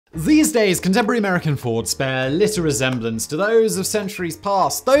These days, contemporary American forts bear little resemblance to those of centuries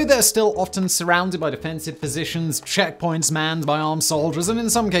past, though they're still often surrounded by defensive positions, checkpoints manned by armed soldiers, and in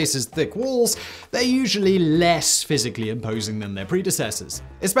some cases thick walls. They're usually less physically imposing than their predecessors.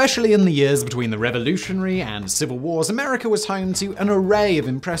 Especially in the years between the Revolutionary and Civil Wars, America was home to an array of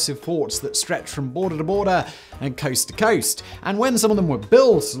impressive forts that stretched from border to border and coast to coast. And when some of them were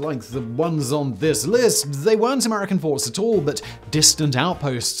built, like the ones on this list, they weren't American forts at all, but distant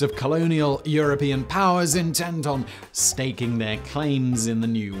outposts of colonial European powers intent on staking their claims in the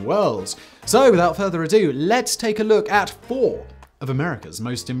New World. So, without further ado, let's take a look at 4 of America's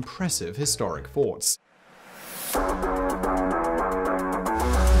most impressive historic forts.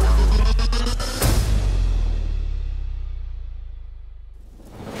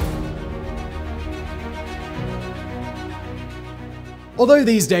 Although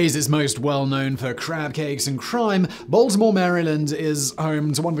these days it's most well known for crab cakes and crime, Baltimore, Maryland is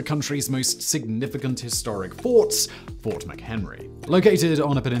home to one of the country's most significant historic forts, Fort McHenry. Located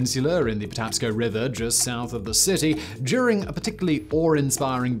on a peninsula in the Patapsco River just south of the city, during a particularly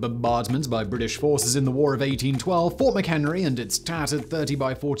awe-inspiring bombardment by British forces in the War of 1812, Fort McHenry and its tattered 30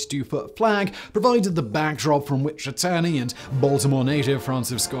 by 42-foot flag provided the backdrop from which attorney and Baltimore native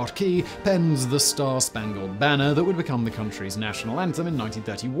Francis Scott Key penned the Star-Spangled Banner that would become the country's national anthem in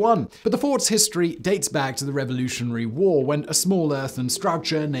 1931. But the fort's history dates back to the Revolutionary War, when a small earthen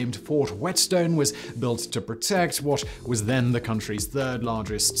structure named Fort Whetstone was built to protect what was then the country's third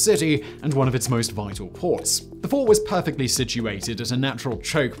largest city and one of its most vital ports. The fort was perfectly situated at a natural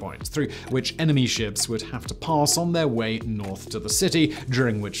choke point through which enemy ships would have to pass on their way north to the city,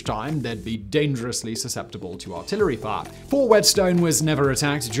 during which time they'd be dangerously susceptible to artillery fire. Fort Whetstone was never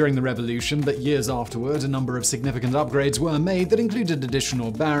attacked during the Revolution, but years afterward a number of significant upgrades were made that included additional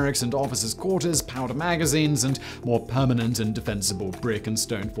barracks and officers' quarters, powder magazines, and more permanent and defensible brick and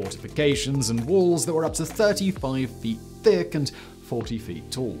stone fortifications and walls that were up to 35 feet thick and 40 feet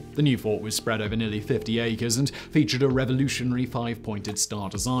tall. The new fort was spread over nearly 50 acres and featured a revolutionary 5-pointed star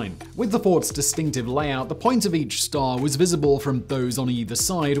design. With the fort's distinctive layout, the point of each star was visible from those on either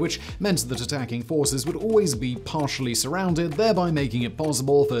side, which meant that attacking forces would always be partially surrounded, thereby making it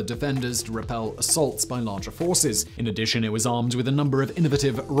possible for defenders to repel assaults by larger forces. In addition, it was armed with a number of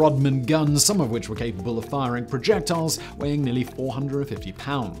innovative Rodman guns, some of which were capable of firing projectiles weighing nearly 450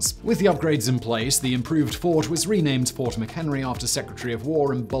 pounds. With the upgrades in place, the improved fort was renamed Fort McHenry after Secretary of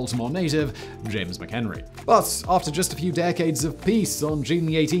War and Baltimore native James McHenry. But after just a few decades of peace, on June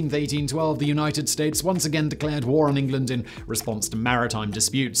 18, 1812, the United States once again declared war on England in response to maritime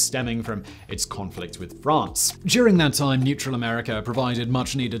disputes stemming from its conflict with France. During that time, neutral America provided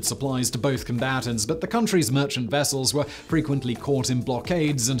much-needed supplies to both combatants, but the country's merchant vessels were frequently caught in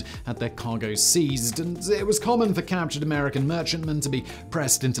blockades and had their cargoes seized, and it was common for captured American merchantmen to be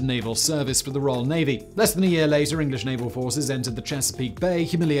pressed into naval service for the Royal Navy. Less than a year later, English naval forces entered the Chesapeake Bay,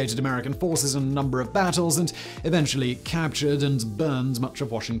 humiliated American forces in a number of battles, and eventually captured and burned much of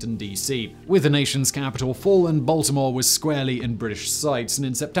Washington, D.C. With the nation's capital fallen, Baltimore was squarely in British sights, and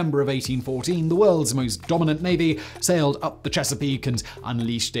in September of 1814, the world's most dominant navy sailed up the Chesapeake and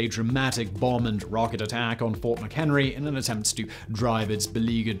unleashed a dramatic bomb and rocket attack on Fort McHenry in an attempt to drive its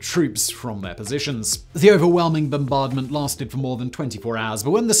beleaguered troops from their positions. The overwhelming bombardment lasted for more than 24 hours,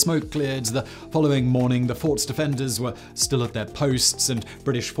 but when the smoke cleared the following morning, the fort's defenders were still at their posts, and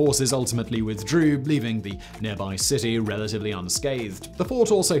British forces ultimately withdrew, leaving the nearby city relatively unscathed. The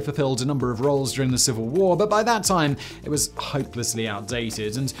fort also fulfilled a number of roles during the Civil War, but by that time it was hopelessly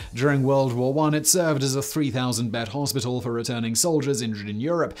outdated, and during World War I it served as a 3,000-bed hospital for returning soldiers injured in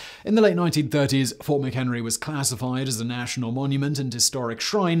Europe. In the late 1930s, Fort McHenry was classified as a national monument and historic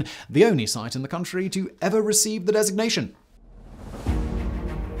shrine, the only site in the country to ever receive the designation.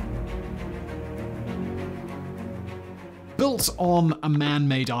 Built on a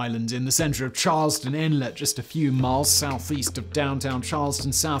man-made island in the center of Charleston Inlet, just a few miles southeast of downtown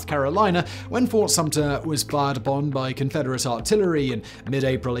Charleston, South Carolina, when Fort Sumter was fired upon by Confederate artillery in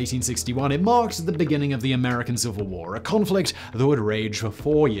mid-April 1861, it marked the beginning of the American Civil War, a conflict that would rage for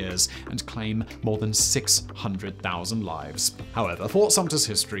 4 years and claim more than 600,000 lives. However, Fort Sumter's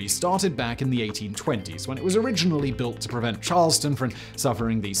history started back in the 1820s, when it was originally built to prevent Charleston from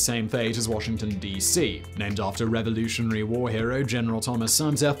suffering the same fate as Washington, D.C. Named after Revolutionary war hero General Thomas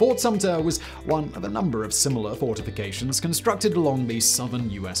Sumter, Fort Sumter was one of a number of similar fortifications constructed along the southern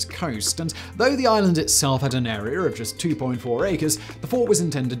U.S. coast, and though the island itself had an area of just 2.4 acres, the fort was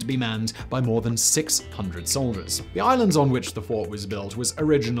intended to be manned by more than 600 soldiers. The island on which the fort was built was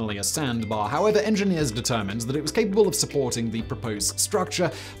originally a sandbar. However, engineers determined that it was capable of supporting the proposed structure,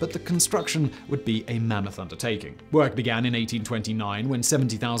 but the construction would be a mammoth undertaking. Work began in 1829 when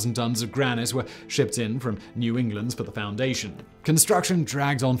 70,000 tons of granite were shipped in from New England for the foundation. Construction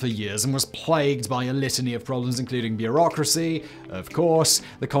dragged on for years and was plagued by a litany of problems, including bureaucracy, of course,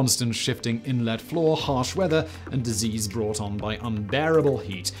 the constant shifting inlet floor, harsh weather, and disease brought on by unbearable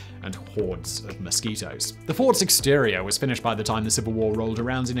heat and hordes of mosquitoes. The fort's exterior was finished by the time the Civil War rolled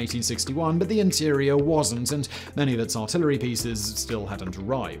around in 1861, but the interior wasn't, and many of its artillery pieces still hadn't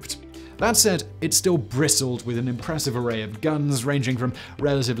arrived. That said, it still bristled with an impressive array of guns, ranging from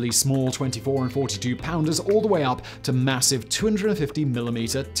relatively small 24 and 42 pounders all the way up to massive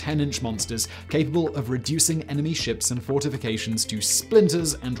 250mm 10-inch monsters capable of reducing enemy ships and fortifications to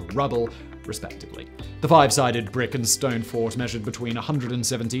splinters and rubble, respectively. The five-sided brick and stone fort measured between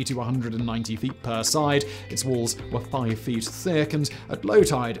 170 to 190 feet per side. Its walls were 5 feet thick, and at low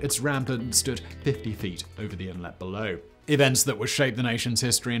tide, its rampart stood 50 feet over the inlet below. Events that would shape the nation's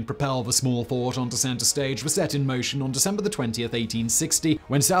history and propel the small fort onto center stage were set in motion on December 20th, 1860,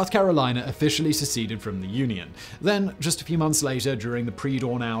 when South Carolina officially seceded from the Union. Then, just a few months later, during the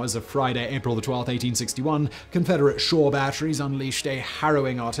pre-dawn hours of Friday, April 12th, 1861, Confederate shore batteries unleashed a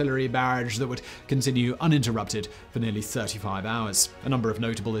harrowing artillery barrage that would continue uninterrupted for nearly 35 hours. A number of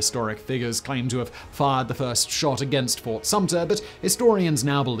notable historic figures claim to have fired the first shot against Fort Sumter, but historians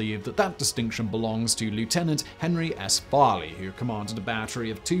now believe that that distinction belongs to Lieutenant Henry S. Farley, who commanded a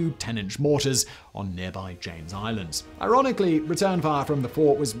battery of 2 10-inch mortars on nearby James Island. Ironically, return fire from the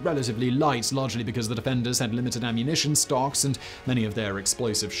fort was relatively light, largely because the defenders had limited ammunition stocks and many of their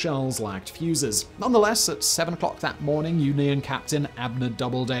explosive shells lacked fuses. Nonetheless, at 7 o'clock that morning, Union Captain Abner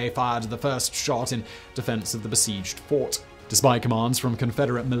Doubleday fired the first shot in defense of the besieged fort. Despite commands from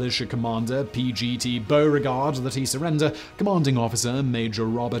Confederate militia commander P.G.T. Beauregard that he surrender, commanding officer Major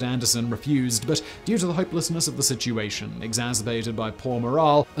Robert Anderson refused, but due to the hopelessness of the situation, exacerbated by poor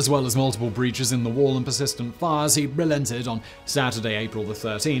morale, as well as multiple breaches in the wall and persistent fires, he relented on Saturday, April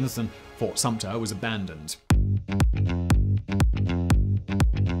 13th, and Fort Sumter was abandoned.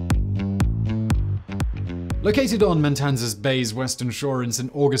 Located on Matanzas Bay's western shore in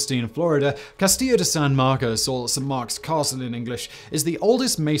St. Augustine, Florida, Castillo de San Marcos, or St. Mark's Castle in English, is the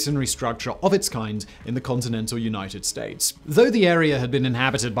oldest masonry structure of its kind in the continental United States. Though the area had been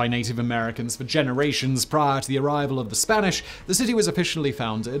inhabited by Native Americans for generations prior to the arrival of the Spanish, the city was officially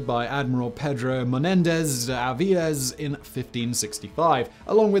founded by Admiral Pedro Menendez de Avilés in 1565.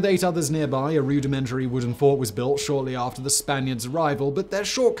 Along with 8 others nearby, a rudimentary wooden fort was built shortly after the Spaniards' arrival, but their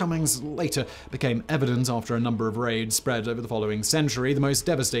shortcomings later became evident after a number of raids spread over the following century, the most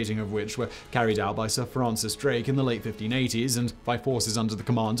devastating of which were carried out by Sir Francis Drake in the late 1580s and by forces under the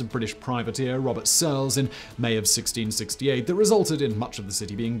command of British privateer Robert Searles in May of 1668 that resulted in much of the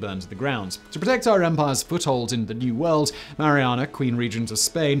city being burned to the ground. To protect our empire's foothold in the New World, Mariana, Queen Regent of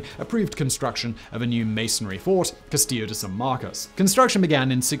Spain, approved construction of a new masonry fort, Castillo de San Marcos. Construction began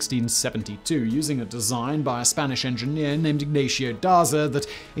in 1672 using a design by a Spanish engineer named Ignacio Daza that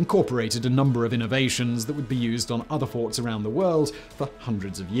incorporated a number of innovations that would be used on other forts around the world for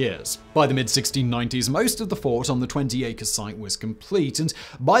hundreds of years. By the mid-1690s, most of the fort on the 20-acre site was complete, and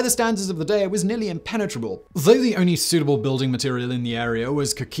by the standards of the day, it was nearly impenetrable. Though the only suitable building material in the area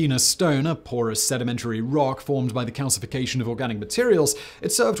was coquina stone, a porous sedimentary rock formed by the calcification of organic materials,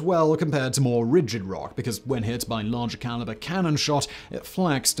 it served well compared to more rigid rock, because when hit by larger caliber cannon shot, it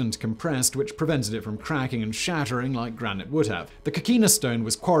flexed and compressed, which prevented it from cracking and shattering like granite would have. The coquina stone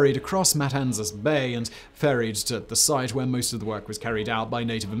was quarried across Matanzas Bay and ferried to the site where most of the work was carried out by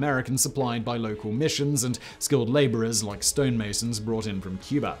Native Americans supplied by local missions and skilled laborers like stonemasons brought in from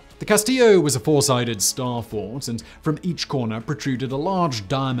Cuba. The Castillo was a 4-sided star fort, and from each corner protruded a large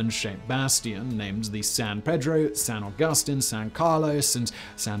diamond-shaped bastion named the San Pedro, San Agustin, San Carlos, and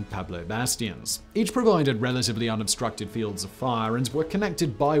San Pablo bastions. Each provided relatively unobstructed fields of fire and were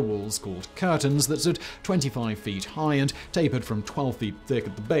connected by walls called curtains that stood 25 feet high and tapered from 12 feet thick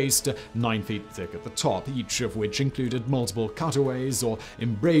at the base to 9 feet thick at the top, each of which included multiple cutaways or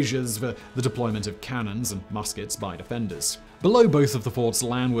embrasures for the deployment of cannons and muskets by defenders. Below both of the fort's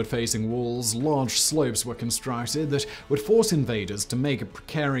landward-facing walls, large slopes were constructed that would force invaders to make a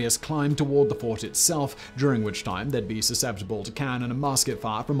precarious climb toward the fort itself, during which time they'd be susceptible to cannon and musket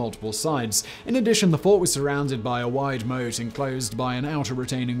fire from multiple sides. In addition, the fort was surrounded by a wide moat enclosed by an outer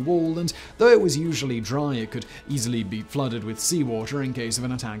retaining wall, and though it was usually dry, it could easily be flooded with seawater in case of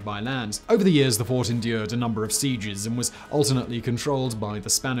an attack by land. Over the years, the fort endured a number of sieges and was alternately controlled by the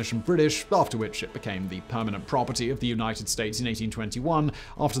Spanish and British, after which it became the permanent property of the United States in 1821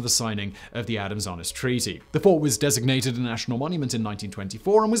 after the signing of the Adams-Honest Treaty. The fort was designated a national monument in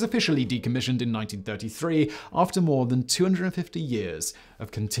 1924 and was officially decommissioned in 1933 after more than 250 years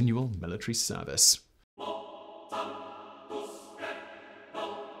of continual military service.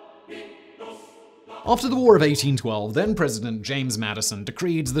 After the War of 1812, then-President James Madison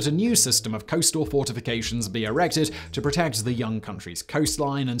decreed that a new system of coastal fortifications be erected to protect the young country's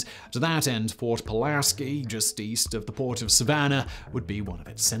coastline, and to that end, Fort Pulaski, just east of the port of Savannah, would be one of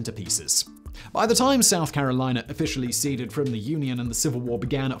its centerpieces. By the time South Carolina officially ceded from the Union and the Civil War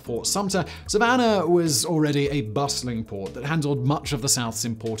began at Fort Sumter, Savannah was already a bustling port that handled much of the South's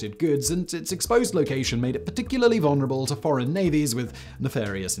imported goods, and its exposed location made it particularly vulnerable to foreign navies with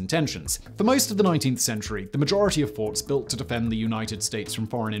nefarious intentions. For most of the 19th century, the majority of forts built to defend the United States from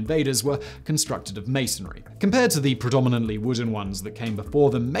foreign invaders were constructed of masonry. Compared to the predominantly wooden ones that came before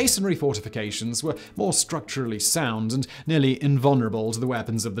them, masonry fortifications were more structurally sound and nearly invulnerable to the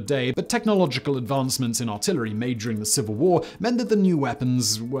weapons of the day, but technological advancements in artillery made during the Civil War meant that the new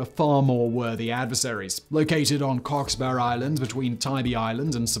weapons were far more worthy adversaries. Located on Coxbar Island between Tybee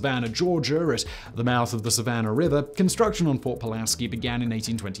Island and Savannah, Georgia, at the mouth of the Savannah River, construction on Fort Pulaski began in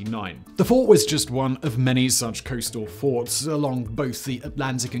 1829. The fort was just one of many such coastal forts along both the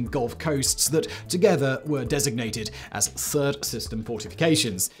Atlantic and Gulf coasts that together were designated as Third System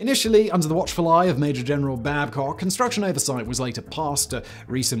fortifications. Initially, under the watchful eye of Major General Babcock, construction oversight was later passed to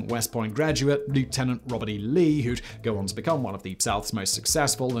recent West Point graduate Lieutenant Robert E. Lee, who'd go on to become one of the South's most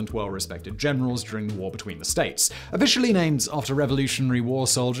successful and well-respected generals during the war between the states. Officially named after Revolutionary War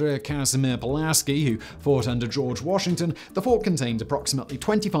soldier Casimir Pulaski, who fought under George Washington, the fort contained approximately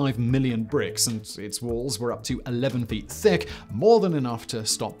 25 million bricks, and its walls were up to 11 feet thick, more than enough to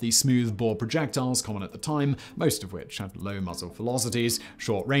stop the smooth-bore projectiles common at the time, most of which had low muzzle velocities,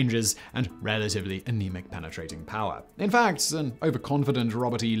 short ranges, and relatively anemic penetrating power. In fact, an overconfident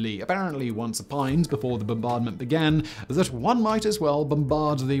Robert E. Lee apparently once opined before the bombardment began that one might as well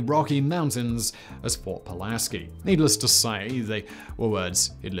bombard the Rocky Mountains as Fort Pulaski. Needless to say, they were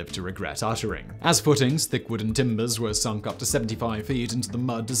words he'd live to regret uttering. As footings, thick wooden timbers were sunk up to 75 feet into the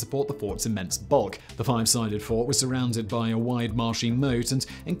mud to support the fort's immense bulk. The five-sided fort was surrounded by a wide marshy moat and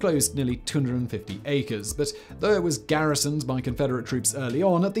enclosed nearly 250 acres, but though it was garrisoned by Confederate troops early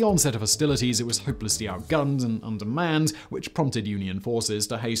on, at the onset of hostilities it was hopelessly outgunned and undermanned, which prompted Union forces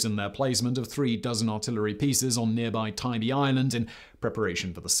to hasten their placement of 36 artillery pieces on nearby Tybee Island in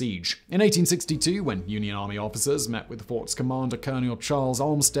preparation for the siege. In 1862, when Union Army officers met with the fort's commander, Colonel Charles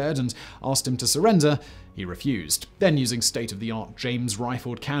Olmsted, and asked him to surrender, he refused. Then, using state-of-the-art James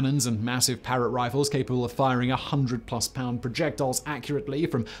rifled cannons and massive Parrott rifles capable of firing 100-plus-pound projectiles accurately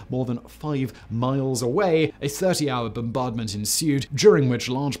from more than 5 miles away, a 30-hour bombardment ensued, during which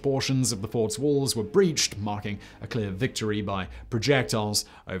large portions of the fort's walls were breached, marking a clear victory by projectiles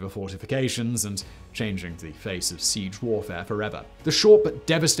over fortifications and changing the face of siege warfare forever. The short but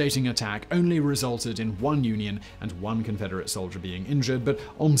devastating attack only resulted in one Union and one Confederate soldier being injured, but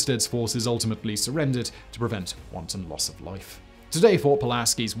Olmsted's forces ultimately surrendered to prevent wanton loss of life. Today, Fort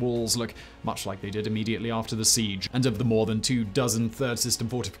Pulaski's walls look much like they did immediately after the siege, and of the more than 24 Third System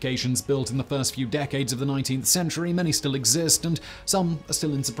fortifications built in the first few decades of the 19th century, many still exist, and some are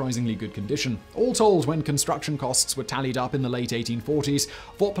still in surprisingly good condition. All told, when construction costs were tallied up in the late 1840s,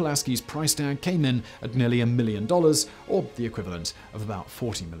 Fort Pulaski's price tag came in at nearly $1 million, or the equivalent of about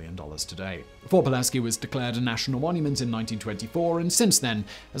 $40 million today. Fort Pulaski was declared a national monument in 1924, and since then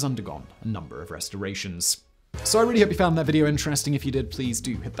has undergone a number of restorations. So I really hope you found that video interesting. If you did, please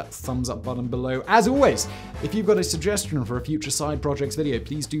do hit that thumbs up button below. As always, if you've got a suggestion for a future side projects video,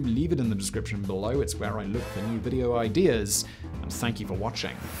 please do leave it in the description below. It's where I look for new video ideas. And thank you for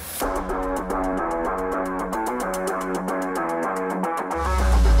watching.